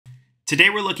Today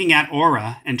we're looking at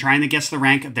Aura and trying to guess the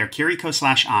rank of their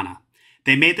Kiriko/Ana.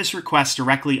 They made this request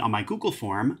directly on my Google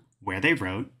form, where they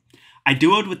wrote, I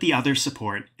duoed with the other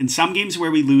support. In some games where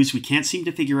we lose, we can't seem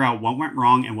to figure out what went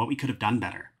wrong and what we could have done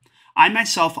better. I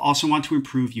myself also want to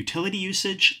improve utility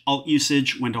usage, ult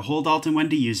usage, when to hold ult and when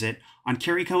to use it, on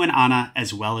Kiriko and Ana,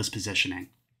 as well as positioning.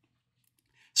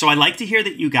 So I like to hear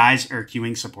that you guys are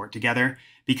queuing support together,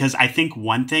 because I think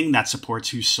one thing that supports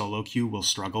who solo queue will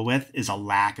struggle with is a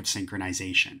lack of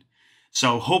synchronization.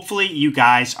 So hopefully you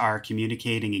guys are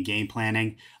communicating and game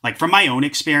planning. Like from my own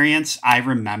experience, I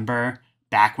remember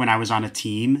back when I was on a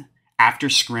team, after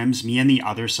scrims, me and the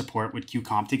other support would queue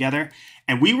comp together.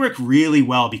 And we worked really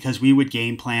well because we would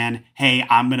game plan, hey,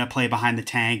 I'm going to play behind the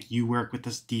tank, you work with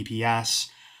the DPS.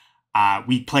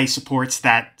 We'd play supports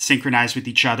that synchronize with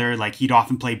each other. Like he'd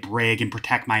often play Brig and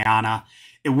protect my Ana.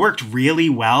 It worked really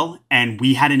well, and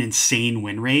we had an insane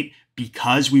win rate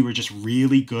because we were just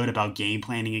really good about game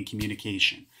planning and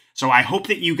communication. So I hope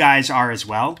that you guys are as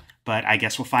well, but I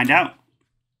guess we'll find out.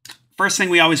 First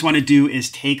thing we always want to do is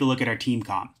take a look at our team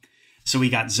comp. So we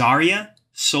got Zarya,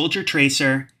 Soldier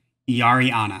Tracer,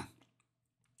 Iari, Ana.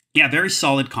 Yeah, very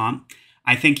solid comp.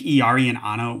 I think Iari and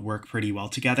Ana work pretty well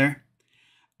together.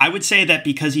 I would say that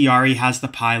because Iari has the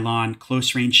pylon,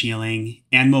 close range healing,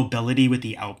 and mobility with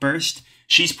the outburst,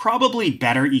 she's probably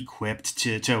better equipped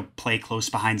to play close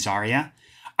behind Zarya.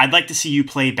 I'd like to see you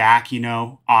play back,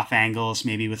 off angles,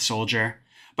 maybe with Soldier.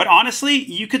 But honestly,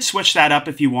 you could switch that up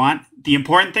if you want. The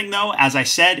important thing, though, as I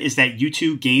said, is that you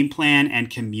two game plan and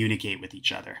communicate with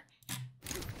each other.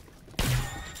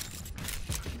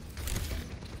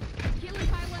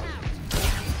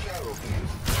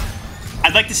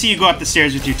 I'd like to see you go up the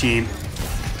stairs with your team.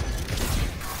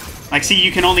 Like, see,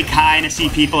 you can only kind of see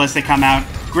people as they come out.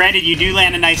 Granted, you do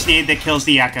land a nice nade that kills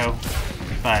the Echo,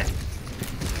 but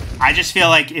I just feel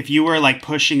like if you were like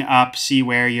pushing up, see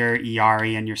where your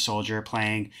Iari and your Soldier are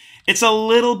playing, it's a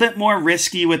little bit more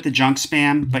risky with the junk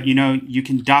spam, but you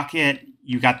can duck it.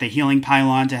 You got the healing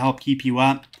pylon to help keep you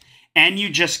up, and you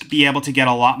just be able to get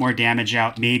a lot more damage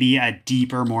out, maybe a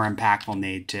deeper, more impactful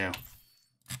nade too.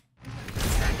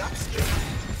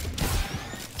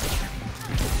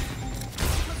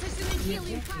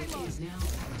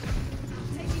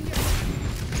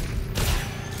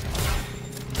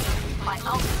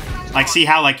 Like, see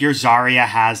how like your Zarya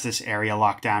has this area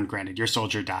lockdown. Granted, your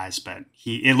Soldier dies, but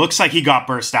it looks like he got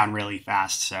burst down really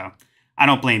fast. So I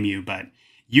don't blame you, but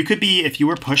you could be, if you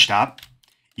were pushed up,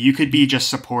 you could be just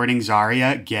supporting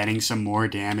Zarya, getting some more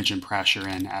damage and pressure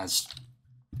in as,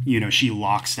 she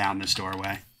locks down this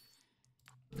doorway.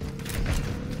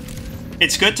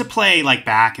 It's good to play like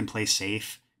back and play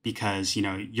safe because,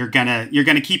 you're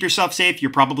gonna keep yourself safe.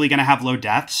 You're probably gonna have low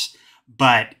deaths,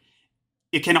 but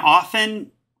it can often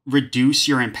reduce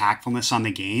your impactfulness on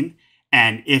the game.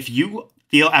 And if you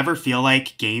ever feel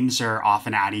like games are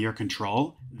often out of your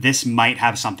control, this might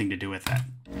have something to do with it.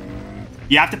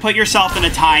 You have to put yourself in a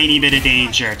tiny bit of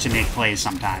danger to make plays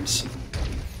sometimes.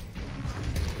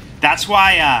 That's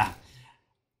why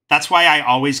I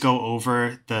always go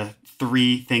over the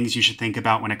 3 things you should think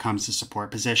about when it comes to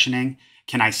support positioning.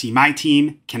 Can I see my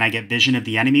team? Can I get vision of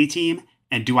the enemy team?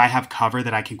 And do I have cover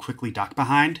that I can quickly duck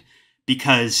behind?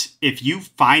 Because if you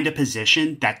find a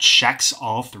position that checks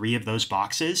all 3 of those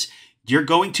boxes,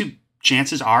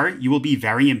 chances are you will be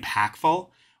very impactful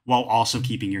while also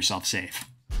keeping yourself safe.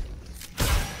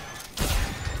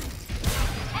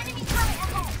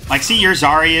 Like, see, your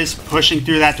Zarya is pushing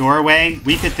through that doorway.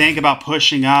 We could think about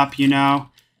pushing up,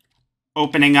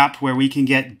 opening up where we can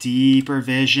get deeper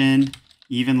vision,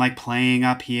 even like playing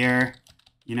up here,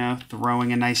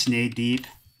 throwing a nice nade deep.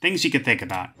 Things you could think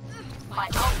about.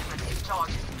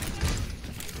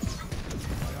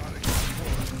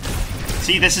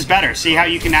 See, this is better. See how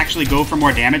you can actually go for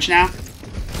more damage now?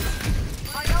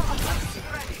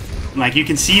 Like, you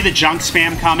can see the junk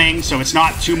spam coming, so it's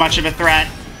not too much of a threat.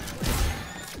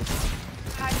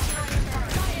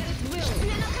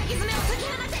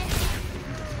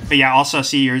 But yeah, also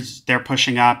see they're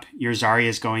pushing up. Your Zarya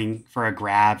is going for a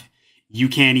grab. You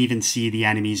can't even see the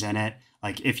enemies in it.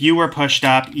 Like, if you were pushed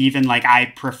up, even, like, I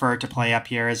prefer to play up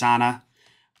here as Ana,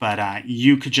 but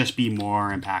you could just be more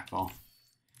impactful.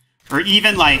 Or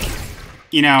even, like,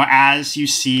 as you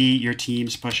see your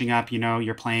teams pushing up,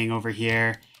 you're playing over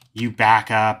here, you back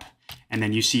up, and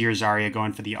then you see your Zarya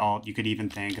going for the ult. You could even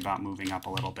think about moving up a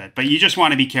little bit. But you just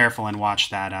want to be careful and watch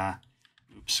that,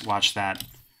 watch that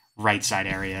right side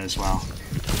area as well.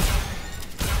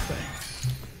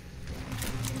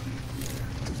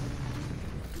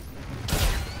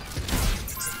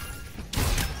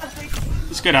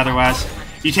 It's good otherwise.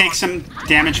 You take some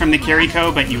damage from the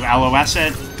Kiriko, but you LOS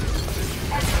it.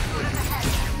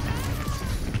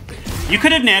 You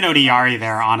could have nanoed Iari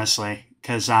there, honestly,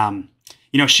 because,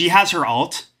 you know, she has her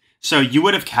ult, so you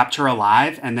would have kept her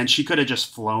alive, and then she could have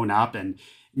just flown up, and,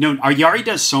 you know, our Iari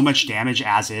does so much damage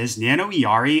as is. Nano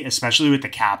Iari, especially with the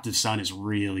Captive Sun, is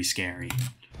really scary.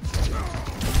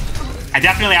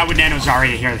 I would nano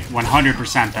Zarya here,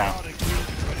 100% though.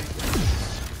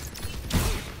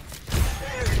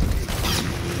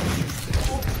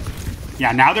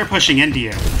 Yeah, now they're pushing into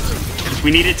you. We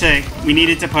needed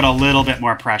to put a little bit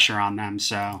more pressure on them,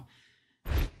 so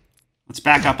let's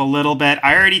back up a little bit.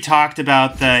 I already talked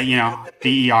about the, you know,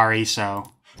 the Iari,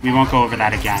 so we won't go over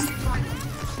that again.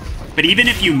 But even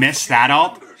if you miss that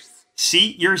ult,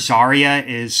 see, your Zarya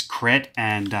is crit,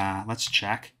 and let's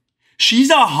check. She's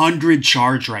 100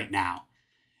 charge right now.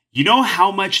 You know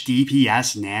how much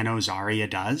DPS Nano Zarya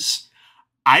does?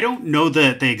 I don't know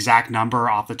the exact number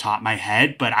off the top of my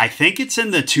head, but I think it's in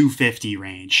the 250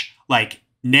 range. Like,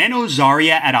 Nano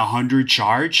Zarya at 100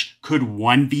 charge could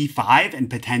 1v5 and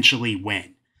potentially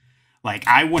win. Like,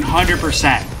 I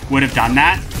 100% would have done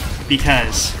that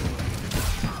because,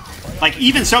 like,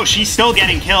 even so, she's still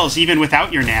getting kills even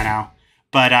without your Nano.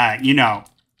 But, you know,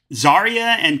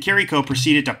 Zarya and Kiriko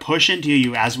proceeded to push into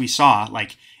you, as we saw.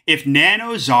 Like, if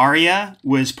Nano Zarya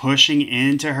was pushing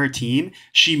into her team,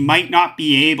 she might not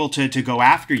be able to go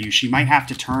after you. She might have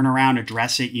to turn around,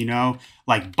 address it, you know,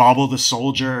 like bubble the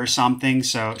soldier or something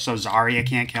so Zarya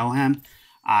can't kill him.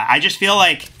 I just feel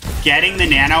like getting the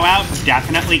Nano out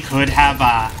definitely could have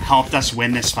helped us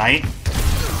win this fight.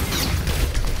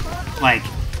 Like,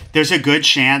 there's a good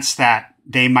chance that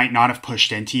they might not have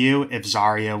pushed into you if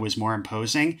Zarya was more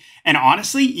imposing. And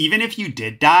honestly, even if you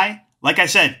did die, like I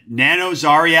said, Nano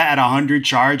Zarya at 100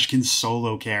 charge can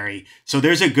solo carry. So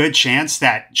there's a good chance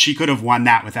that she could have won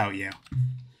that without you.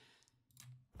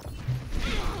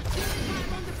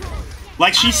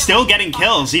 Like, she's still getting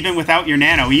kills even without your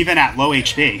Nano, even at low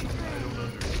HP.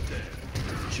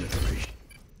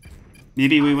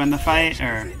 Maybe we win the fight,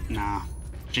 or no,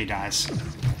 she dies.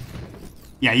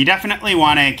 Yeah, you definitely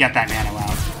want to get that Nano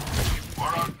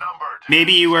out.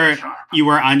 Maybe you were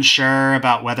unsure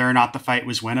about whether or not the fight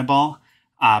was winnable,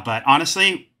 but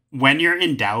honestly, when you're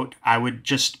in doubt, I would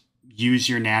just use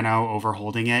your Nano over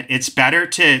holding it. It's better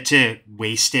to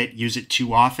waste it, use it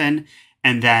too often,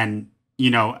 and then,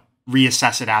 you know,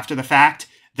 reassess it after the fact,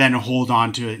 than hold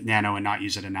on to Nano and not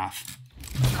use it enough.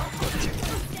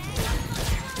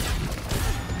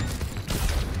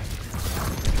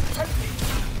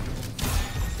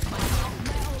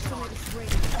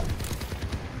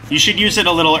 You should use it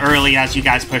a little early as you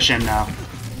guys push in, though.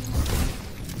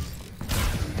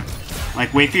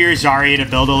 Like, wait for your Zarya to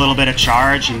build a little bit of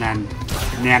charge, and then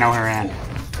Nano her in.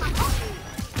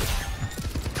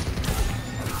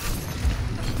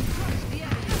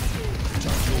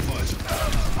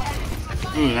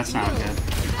 Ooh, that's not good.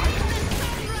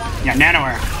 Yeah, Nano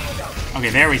her. Okay,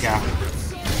 there we go.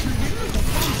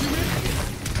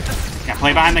 Yeah,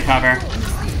 play behind the cover.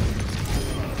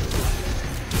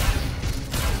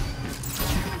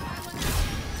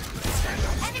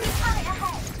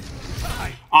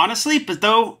 Honestly, but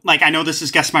though, like, I know this is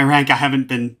Guess My Rank, I haven't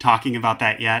been talking about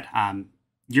that yet.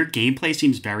 Your gameplay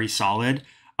seems very solid,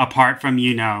 apart from,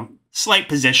 you know, slight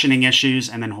positioning issues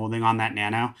and then holding on that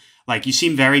Nano. Like, you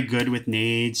seem very good with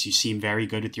nades, you seem very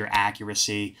good with your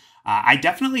accuracy. I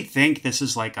definitely think this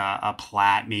is like a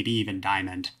plat, maybe even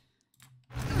diamond.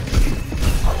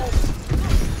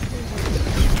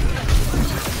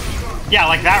 Yeah,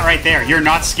 like that right there. You're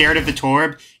not scared of the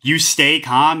Torb, you stay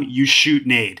calm, you shoot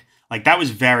nade. Like, that was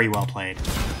very well played.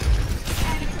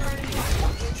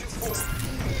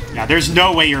 Yeah, there's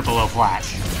no way you're below plat.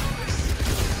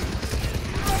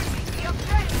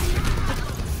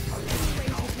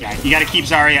 Yeah, you gotta keep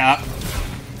Zarya up.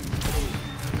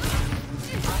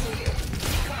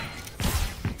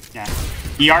 Yeah.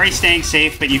 Iari's staying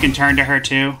safe, but you can turn to her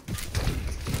too.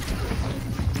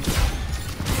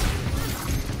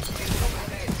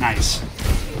 Nice.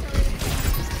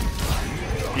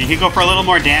 You can go for a little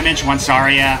more damage once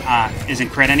Zarya isn't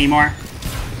crit anymore.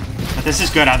 But this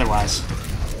is good otherwise.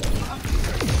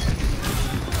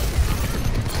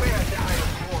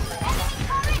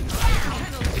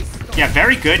 Yeah,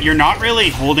 very good. You're not really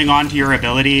holding on to your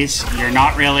abilities. You're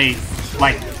not really,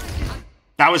 like,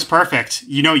 that was perfect.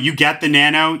 You know, you get the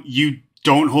Nano, you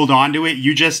don't hold on to it.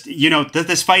 You just, you know,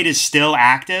 this fight is still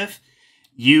active.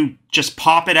 You just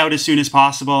pop it out as soon as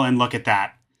possible, and look at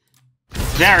that.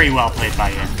 Very well played by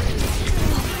you.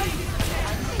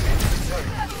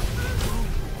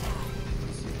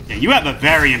 Yeah, you have a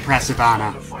very impressive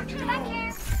Ana.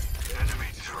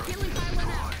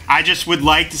 I just would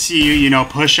like to see you, you know,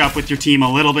 push up with your team a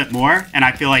little bit more, and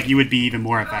I feel like you would be even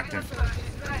more effective.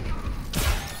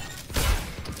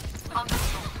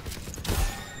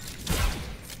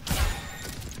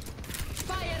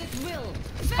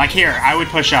 Like here, I would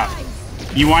push up.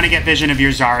 You want to get vision of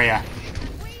your Zarya.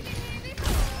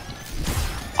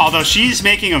 Although she's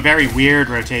making a very weird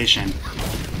rotation.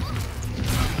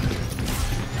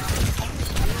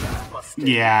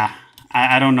 Yeah,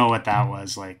 I don't know what that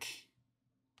was, like...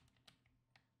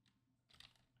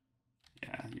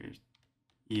 Yeah,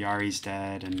 Yari's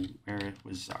dead, and where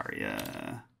was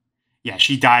Zarya? Yeah,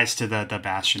 she dies to the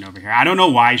Bastion over here. I don't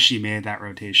know why she made that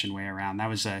rotation way around. That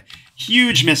was a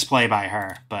huge misplay by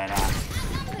her, but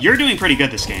you're doing pretty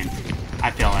good this game, I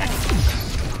feel like.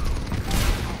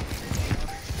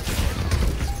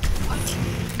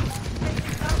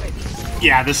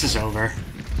 Yeah, this is over.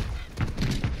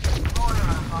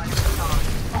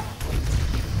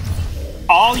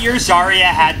 All your Zarya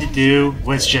had to do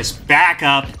was just back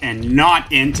up and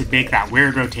not in to make that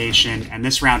weird rotation, and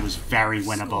this round was very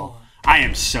winnable. I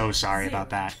am so sorry about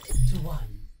that.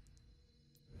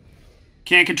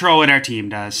 Can't control what our team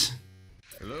does.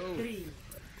 Hello. 3,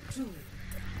 2,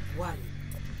 1.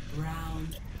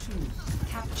 Round 2.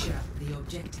 Capture the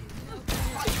objective.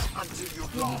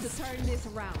 You need to turn this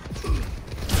around.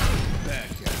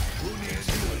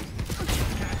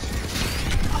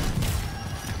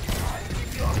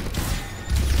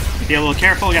 Be a little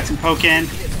careful, got some poke in.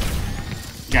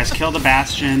 You guys kill the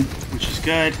Bastion, which is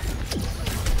good.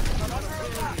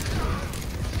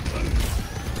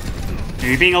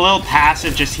 You're being a little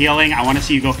passive, just healing. I want to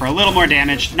see you go for a little more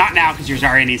damage. Not now, because your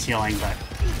Zarya needs healing, but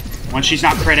once she's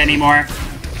not crit anymore,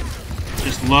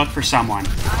 just look for someone.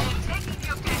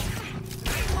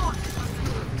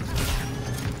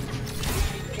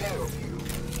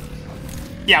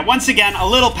 Yeah, once again, a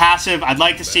little passive. I'd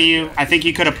like to see you. I think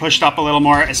you could have pushed up a little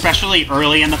more, especially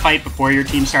early in the fight before your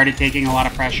team started taking a lot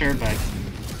of pressure, but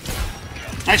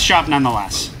nice job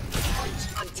nonetheless.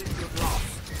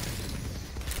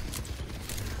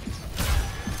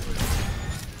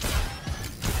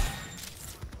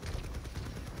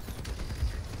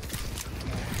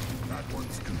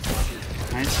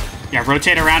 Nice. Yeah,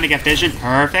 rotate around to get vision.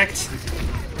 Perfect.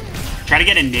 Try to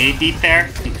get a nade deep there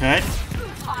if you could.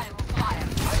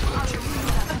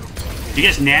 You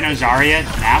just nano Zarya.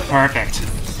 Now, perfect.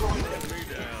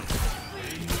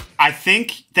 I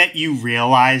think that you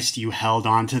realized you held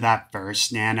on to that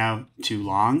first nano too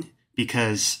long,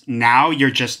 because now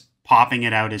you're just popping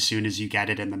it out as soon as you get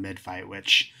it in the mid fight,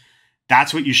 which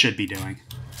that's what you should be doing.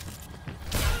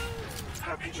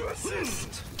 Happy to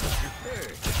assist.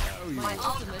 My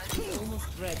ultimate is almost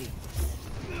ready.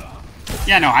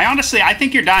 Yeah, no, I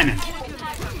think you're diamond.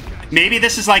 Maybe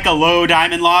this is like a low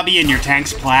diamond lobby and your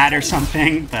tank's plat or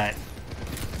something, but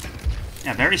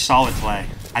yeah, very solid play.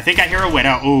 I think I hear a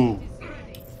Widow. Ooh.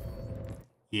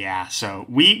 Yeah, so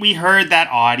we heard that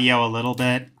audio a little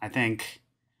bit. I think,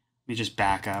 let me just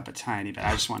back up a tiny bit.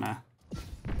 I just want to,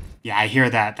 yeah, I hear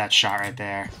that shot right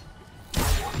there.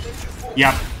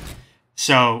 Yep.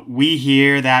 So we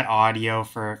hear that audio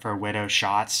for Widow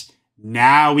shots.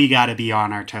 Now we got to be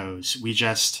on our toes.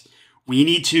 We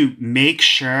need to make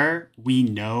sure we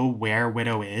know where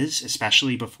Widow is,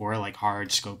 especially before like hard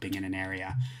scoping in an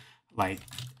area. Like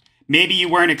maybe you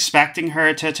weren't expecting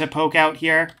her to poke out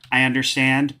here. I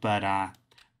understand, but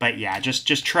yeah,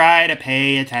 just try to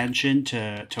pay attention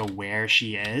to where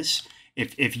she is.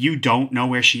 If you don't know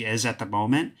where she is at the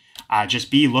moment,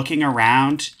 just be looking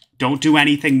around. Don't do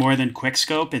anything more than quick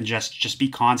scope, and just be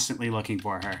constantly looking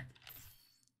for her.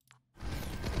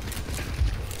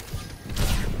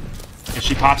 If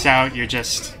she pops out, you're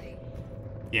just...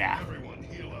 yeah. Everyone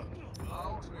heal up.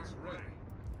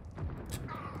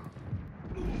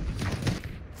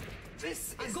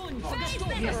 This is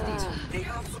they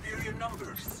have superior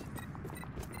numbers.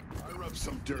 I rub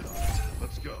some dirt on it.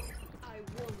 Let's go. I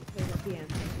won't play at the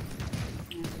end.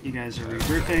 You guys are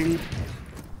regrouping.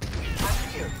 I'm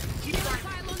here.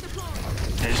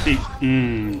 Just be...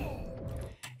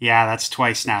 yeah, that's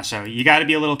twice now, so you got to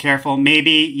be a little careful.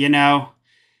 Maybe, you know...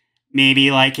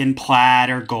 maybe like in plat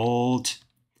or gold,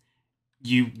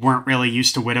 you weren't really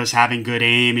used to Widows having good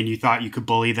aim and you thought you could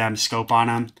bully them, scope on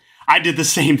them. I did the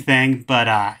same thing, but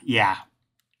yeah.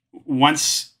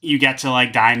 Once you get to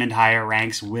like diamond higher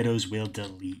ranks, Widows will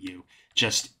delete you.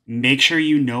 Just make sure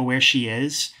you know where she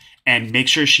is and make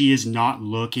sure she is not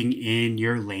looking in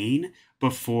your lane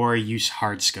before you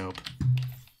hard scope.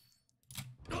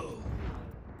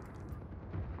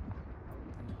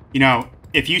 You know,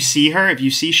 if you see her, if you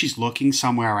see she's looking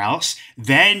somewhere else,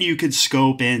 then you could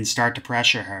scope in, start to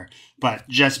pressure her. But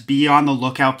just be on the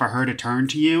lookout for her to turn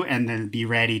to you and then be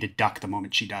ready to duck the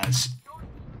moment she does.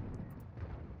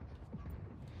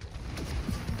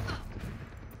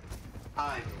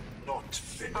 I'm not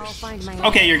finished. I'll find my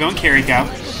Okay, you're going Kiriko.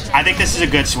 I think this is a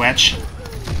good switch.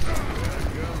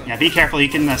 Yeah, be careful. You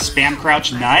can spam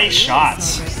crouch. Nice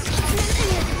shots.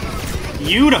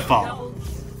 Beautiful.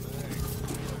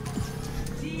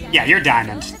 Yeah, you're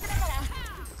diamond.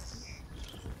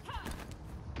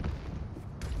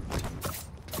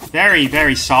 Very,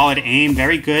 very solid aim.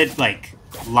 Very good, like,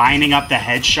 lining up the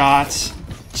headshots.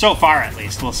 So far, at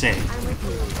least. We'll see.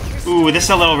 Ooh, this is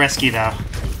a little risky, though.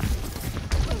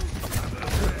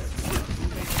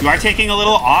 You are taking a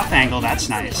little off angle. That's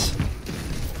nice.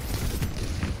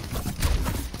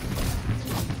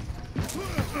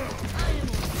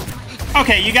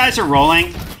 Okay, you guys are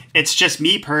rolling. It's just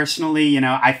me personally, you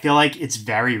know, I feel like it's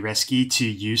very risky to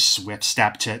use Swift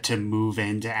Step to move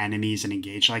into enemies and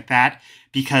engage like that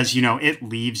because, you know, it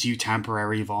leaves you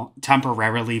temporarily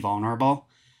vulnerable.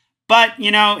 But,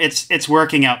 you know, it's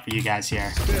working out for you guys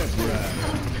here.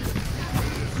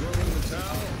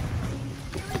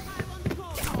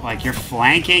 Like, you're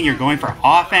flanking, you're going for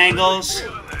off angles.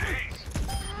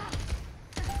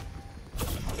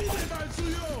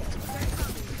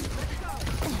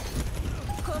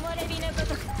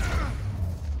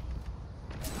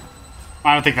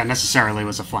 I don't think that necessarily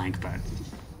was a flank,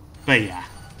 but yeah.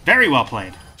 Very well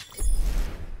played.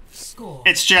 Score.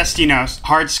 It's just, you know,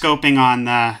 hard scoping on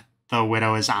the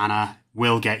Widow as Ana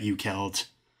will get you killed.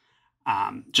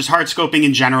 Just hard scoping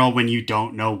in general when you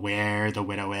don't know where the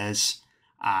Widow is.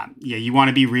 Yeah, you want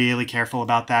to be really careful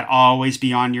about that. Always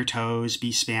be on your toes,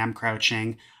 be spam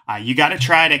crouching. You got to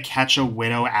try to catch a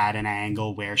Widow at an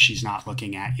angle where she's not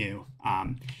looking at you.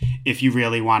 If you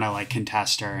really want to like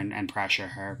contest her and pressure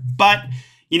her. But,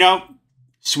 you know,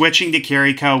 switching to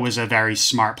Kiriko was a very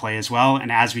smart play as well.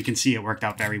 And as we can see, it worked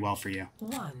out very well for you.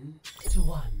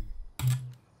 1-1.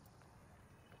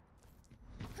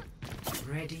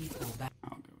 Ready for battle.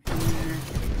 I'll go here.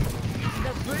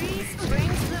 The breeze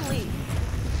brings the lead.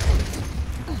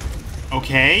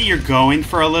 Okay, you're going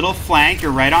for a little flank.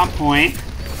 You're right on point.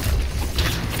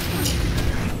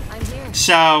 I'm here.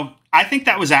 So I think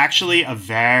that was actually a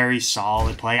very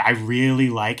solid play. I really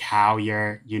like how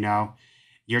you're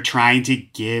trying to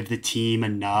give the team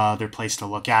another place to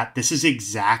look at. This is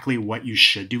exactly what you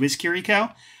should do as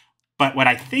Kiriko. But what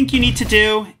I think you need to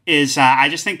do is, I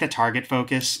just think the target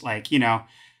focus, like, you know,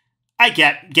 I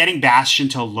get getting Bastion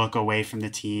to look away from the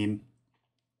team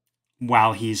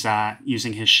while he's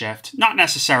using his shift. Not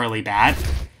necessarily bad.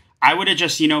 I would have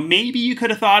just, you know, maybe you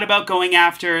could have thought about going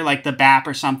after, like, the BAP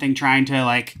or something, trying to,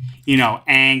 like, you know,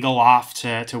 angle off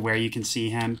to where you can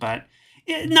see him. But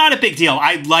not a big deal.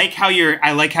 I like how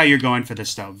you're going for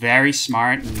this, though. Very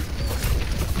smart. And,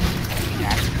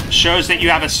 yeah, shows that you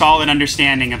have a solid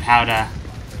understanding of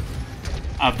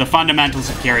of the fundamentals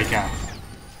of Kiriko.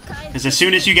 Because as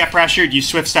soon as you get pressured, you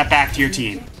swift step back to your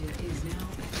team.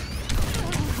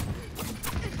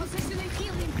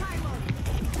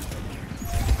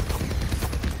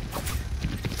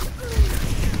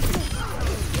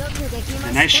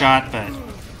 A nice shot, but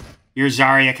your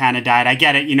Zarya kind of died. I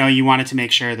get it. You know, you wanted to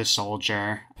make sure the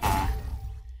soldier,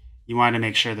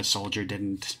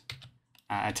 didn't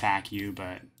attack you,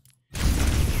 but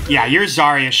yeah, your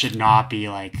Zarya should not be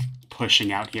like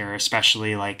pushing out here,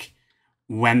 especially like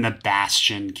when the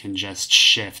Bastion can just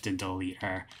shift and delete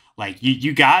her. Like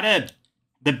you gotta,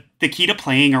 the key to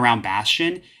playing around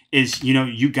Bastion is, you know,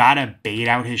 you gotta bait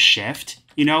out his shift,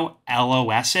 you know,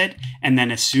 LOS it, and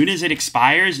then as soon as it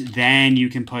expires, then you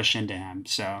can push into him.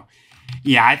 So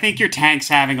yeah, I think your tank's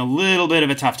having a little bit of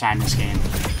a tough time this game.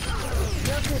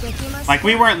 Like,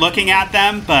 we weren't looking at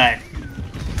them, but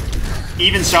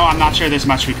even so, I'm not sure there's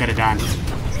much we could have done.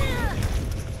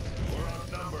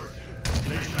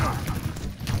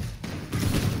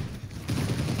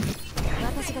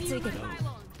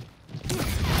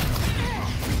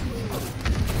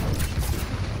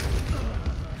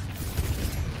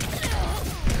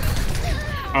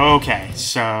 Okay,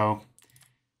 so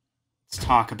let's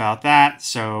talk about that.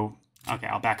 So, okay,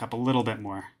 I'll back up a little bit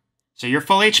more. So you're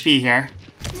full HP here.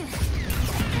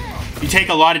 You take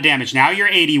a lot of damage. Now you're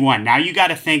 81. Now you got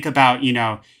to think about, you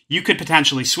know, you could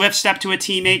potentially swift step to a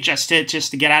teammate just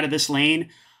to get out of this lane.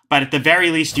 But at the very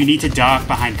least, you need to duck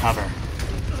behind cover.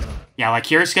 Yeah, like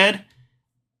here's good.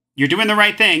 You're doing the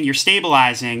right thing. You're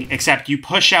stabilizing, except you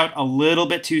push out a little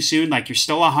bit too soon. Like you're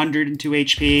still 102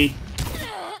 HP.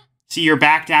 See, you're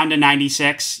back down to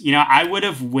 96. You know, I would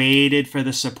have waited for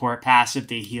the support passive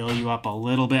to heal you up a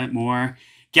little bit more.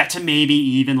 Get to maybe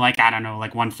even like, I don't know,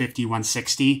 like 150,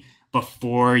 160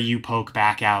 before you poke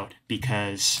back out.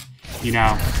 Because, you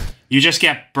know, you just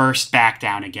get burst back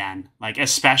down again. Like,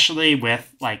 especially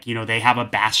with, like, you know, they have a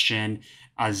Bastion,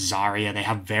 a Zarya. They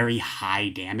have very high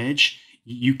damage.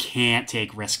 You can't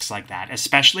take risks like that.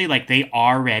 Especially, like, they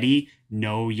already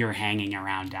know you're hanging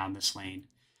around down this lane.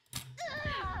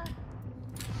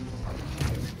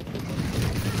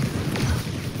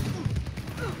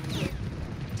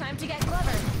 Time to get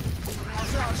clever.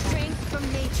 After all, strength from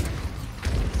nature.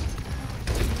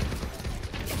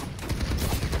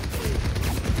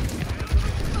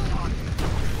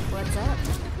 What's up?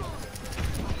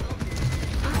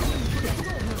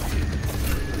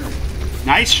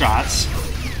 Nice shots.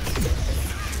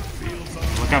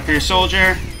 Look out for your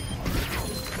soldier.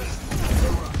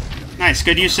 Nice,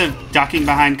 good use of ducking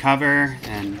behind cover,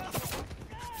 and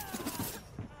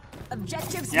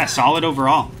Objectives. yeah, solid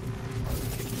overall.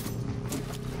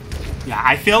 Yeah,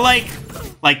 I feel like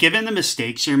given the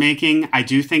mistakes you're making, I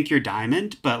do think you're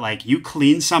diamond, but like you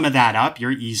clean some of that up,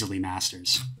 you're easily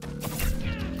masters.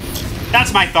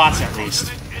 That's my thoughts at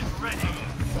least.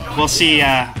 We'll see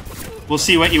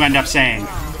what you end up saying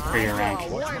for your rank.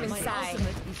 Warm inside.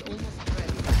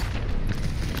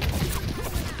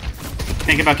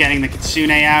 Think about getting the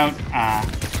Kitsune out.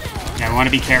 Yeah, we want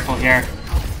to be careful here.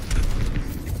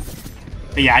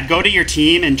 But yeah, I'd go to your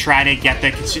team and try to get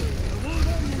the Kitsune.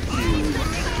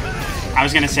 I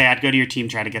was going to say I'd go to your team,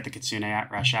 try to get the Kitsune out,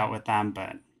 rush out with them,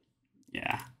 but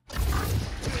yeah.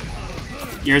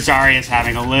 Your Zarya is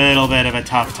having a little bit of a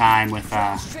tough time with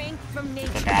Strength from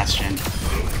nature. the Bastion.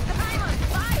 I'm on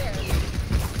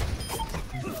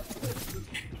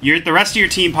fire. The rest of your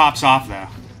team pops off, though.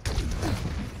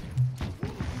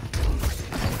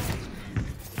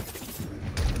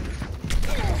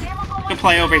 Good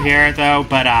play over here, though,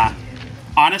 but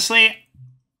honestly,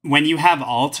 when you have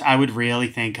ult, I would really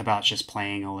think about just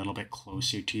playing a little bit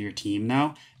closer to your team,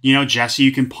 though. You know, just so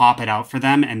you can pop it out for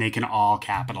them, and they can all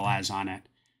capitalize on it.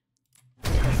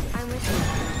 I'm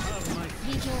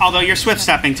with you. Although you're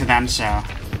swift-stepping to them, so...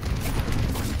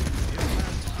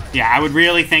 yeah, I would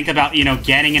really think about, you know,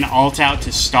 getting an ult out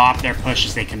to stop their push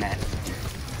as they commit.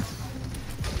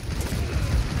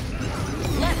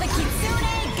 Let the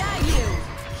Kitsune guide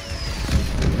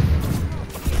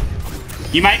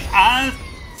you. You might...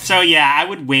 so yeah, I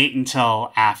would wait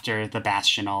until after the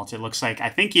Bastion ult. It looks like... I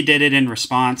think you did it in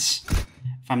response,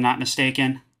 if I'm not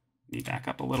mistaken. Let me back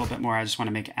up a little bit more. I just want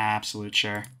to make absolute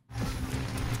sure.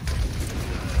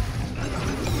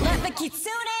 Let the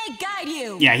Kitsune guide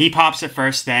you. Yeah, he pops it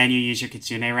first, then you use your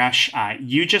Kitsune Rush. I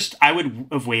would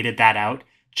have waited that out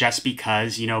just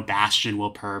because, you know, Bastion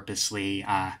will purposely,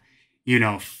 you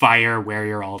know, fire where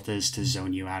your ult is to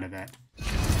zone you out of it.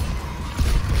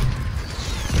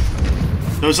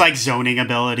 Those, like, zoning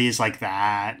abilities like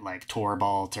that, like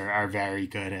Torbolt, are very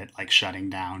good at, like, shutting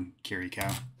down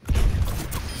Kiriko.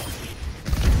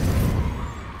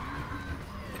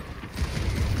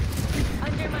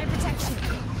 Under my protection.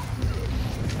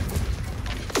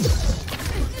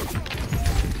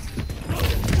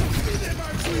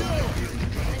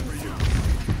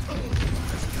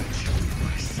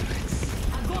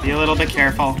 Be a little bit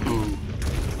careful. Ooh.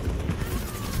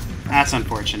 That's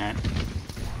unfortunate.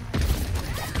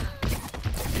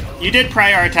 You did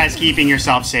prioritize keeping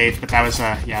yourself safe, but that was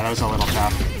a little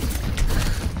tough.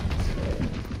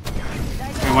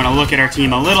 We want to look at our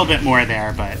team a little bit more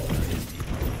there, but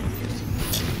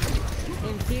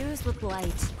Infused with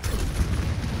light.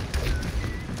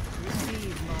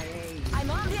 I'm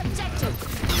on the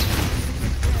objective.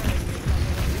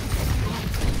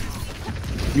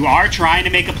 you are trying to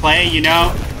make a play, you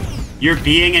know. You're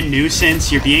being a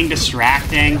nuisance. You're being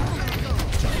distracting.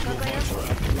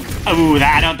 Ooh,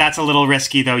 that's a little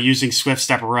risky, though, using Swift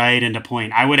Step right into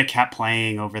point. I would have kept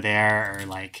playing over there, or,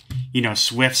 like, you know,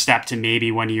 Swift Step to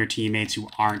maybe one of your teammates who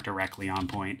aren't directly on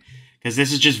point. Because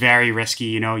this is just very risky,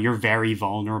 you know, you're very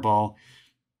vulnerable.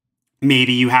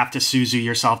 Maybe you have to Suzu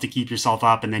yourself to keep yourself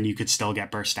up, and then you could still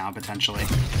get burst down, potentially.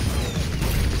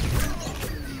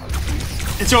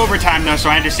 It's overtime, though, so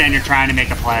I understand you're trying to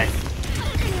make a play.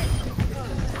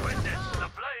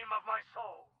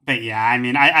 But yeah, I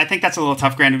mean, I think that's a little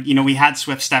tough. Granted, you know, we had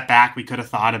Swift Step back. We could have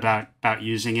thought about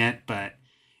using it, but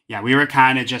yeah, we were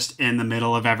kind of just in the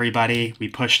middle of everybody. We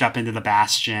pushed up into the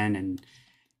Bastion, and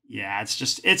yeah,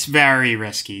 it's very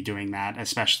risky doing that,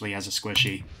 especially as a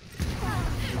squishy.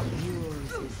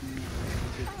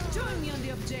 Join me on the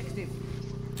objective.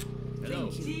 Hello.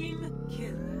 Team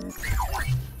kill.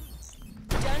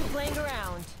 Done playing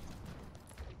around.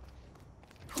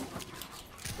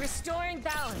 Restoring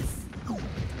balance.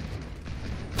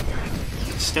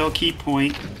 Still keep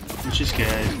point, which is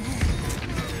good.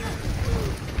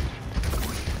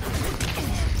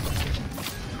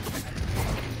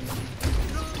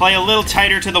 Play a little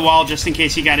tighter to the wall just in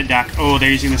case you got a duck. Oh,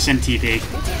 they're using the Sim TP.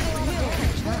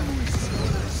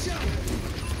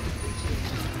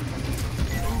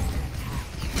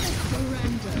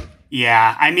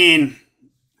 Yeah, I mean,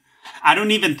 I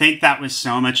don't even think that was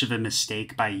so much of a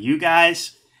mistake by you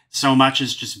guys. So much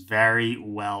is just very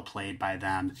well played by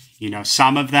them. You know,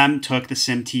 some of them took the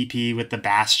Sim TP with the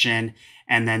Bastion,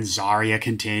 and then Zarya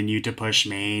continued to push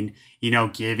main, you know,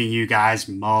 giving you guys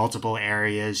multiple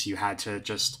areas you had to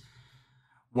just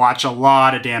watch a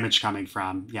lot of damage coming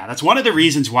from. Yeah, that's one of the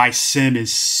reasons why Sim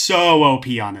is so OP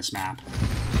on this map.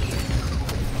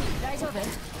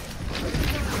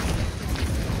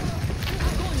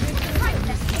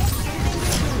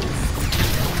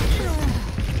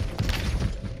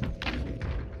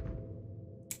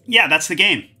 Yeah, that's the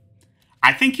game.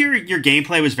 I think your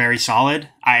gameplay was very solid.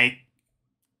 I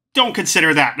don't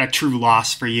consider that a true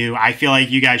loss for you. I feel like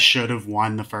you guys should have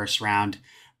won the first round,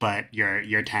 but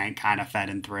your tank kind of fed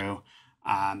and through.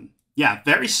 Yeah,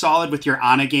 very solid with your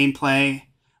Ana gameplay.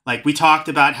 Like, we talked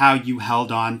about how you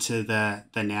held on to the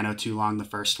nano too long the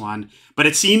first one, but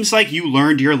it seems like you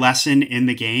learned your lesson in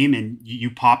the game and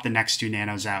you popped the next 2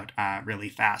 nanos out really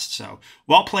fast. So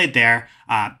well played there.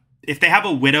 If they have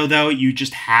a Widow, though, you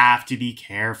just have to be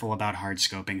careful about hard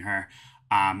scoping her,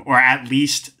 or at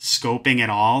least scoping at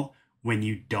all when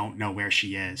you don't know where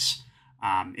she is.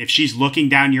 If she's looking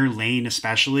down your lane,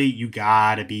 especially, you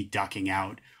gotta be ducking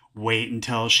out. Wait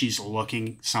until she's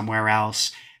looking somewhere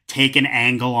else. Take an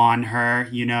angle on her,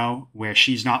 you know, where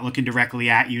she's not looking directly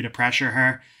at you to pressure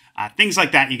her. Things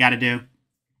like that you gotta do.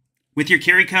 With your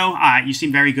Kiriko, you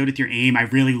seem very good with your aim. I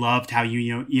really loved how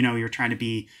you're trying to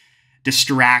be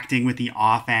distracting with the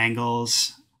off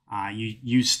angles. You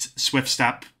used Swift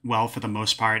Step well for the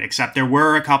most part, except there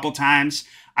were a couple times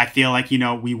I feel like, you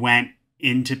know, we went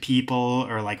into people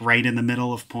or like right in the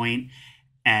middle of point,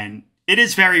 and it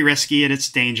is very risky and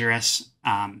it's dangerous.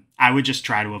 I would just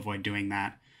try to avoid doing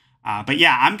that. But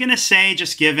yeah, I'm going to say,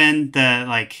 just given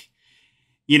the,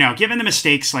 given the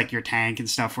mistakes like your tank and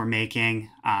stuff we're making,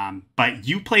 but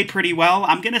you played pretty well,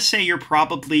 I'm going to say you're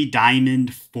probably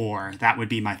Diamond 4. That would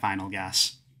be my final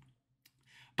guess.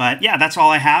 But yeah, that's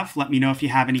all I have. Let me know if you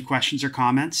have any questions or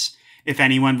comments. If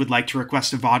anyone would like to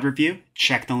request a VOD review,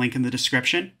 check the link in the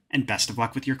description, and best of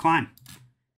luck with your climb.